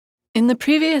In the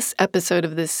previous episode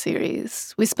of this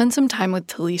series, we spent some time with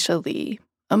Talisha Lee,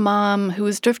 a mom who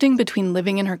was drifting between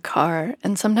living in her car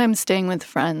and sometimes staying with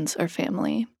friends or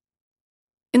family.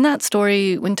 In that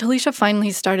story, when Talisha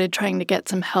finally started trying to get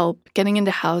some help getting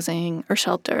into housing or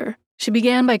shelter, she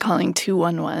began by calling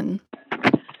 211.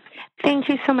 Thank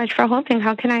you so much for holding.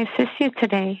 How can I assist you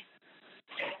today?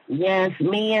 Yes,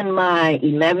 me and my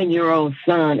 11-year-old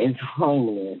son is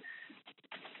homeless.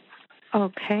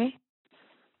 Okay.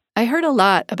 I heard a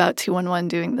lot about 211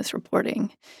 doing this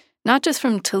reporting, not just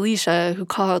from Talisha, who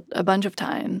called a bunch of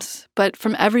times, but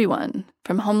from everyone,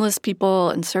 from homeless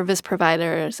people and service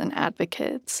providers and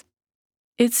advocates.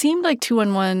 It seemed like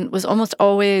 211 was almost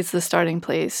always the starting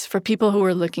place for people who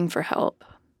were looking for help.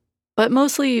 But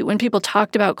mostly when people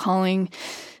talked about calling,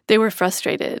 they were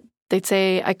frustrated. They'd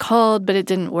say, I called, but it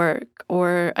didn't work,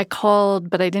 or I called,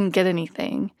 but I didn't get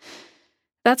anything.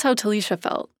 That's how Talisha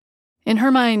felt. In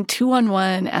her mind,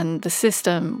 211 and the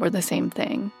system were the same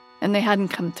thing, and they hadn't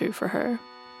come through for her.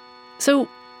 So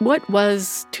what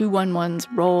was 211's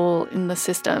role in the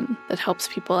system that helps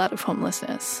people out of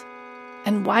homelessness?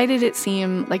 And why did it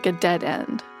seem like a dead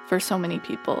end for so many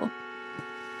people?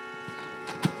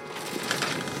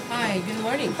 Hi, good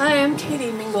morning. Hi, I'm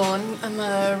Katie Mingle. I'm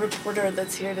a reporter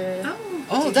that's here to...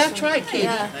 Oh, that's right, Katie.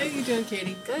 Yeah. How are you doing,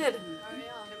 Katie? Good.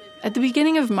 At the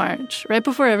beginning of March, right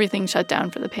before everything shut down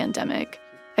for the pandemic,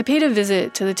 I paid a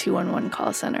visit to the 211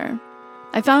 call center.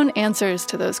 I found answers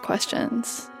to those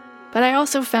questions, but I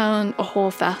also found a whole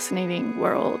fascinating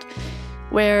world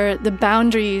where the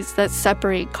boundaries that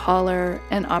separate caller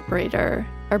and operator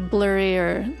are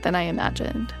blurrier than I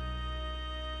imagined.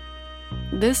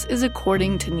 This is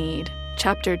According to Need,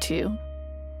 Chapter 2.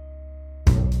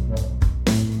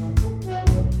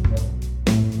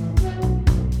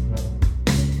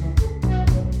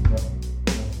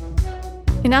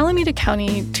 In Alameda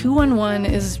County, 211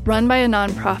 is run by a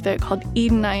nonprofit called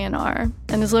Eden INR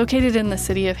and is located in the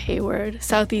city of Hayward,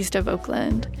 southeast of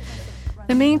Oakland.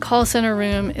 The main call center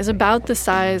room is about the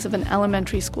size of an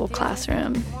elementary school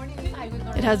classroom.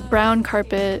 It has brown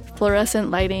carpet,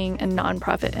 fluorescent lighting, and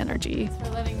nonprofit energy. Thanks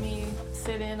for letting me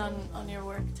sit in on your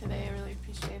work today. I really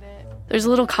appreciate it. There's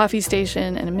a little coffee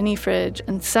station and a mini fridge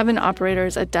and 7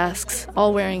 operators at desks,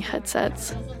 all wearing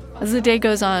headsets. As the day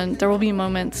goes on, there will be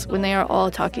moments when they are all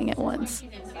talking at once.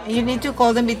 You need to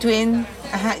call them between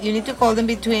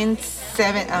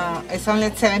 7, it's only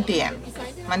at 7 p.m.,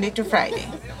 Monday to Friday.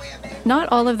 Not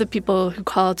all of the people who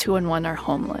call 211 are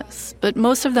homeless, but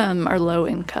most of them are low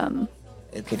income.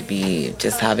 It could be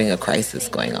just having a crisis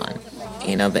going on.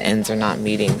 You know, the ends are not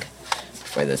meeting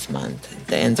for this month.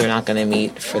 The ends are not going to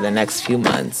meet for the next few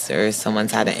months, or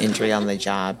someone's had an injury on the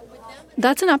job.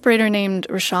 That's an operator named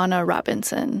Rashana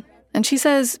Robinson. And she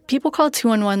says people call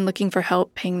 211 looking for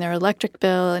help paying their electric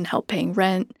bill and help paying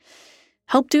rent,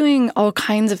 help doing all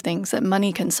kinds of things that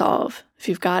money can solve if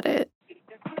you've got it.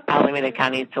 Alameda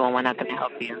County 211, how can I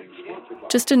help you?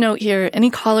 Just a note here, any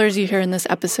callers you hear in this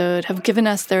episode have given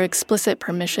us their explicit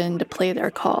permission to play their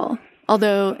call,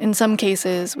 although in some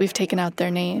cases we've taken out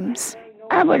their names.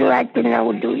 I would like to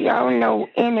know, do y'all know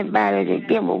anybody that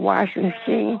give a washing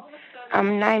machine?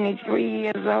 I'm 93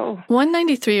 years old. One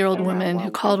 93-year-old woman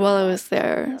who called while I was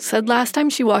there said last time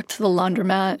she walked to the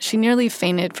laundromat, she nearly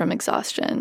fainted from exhaustion.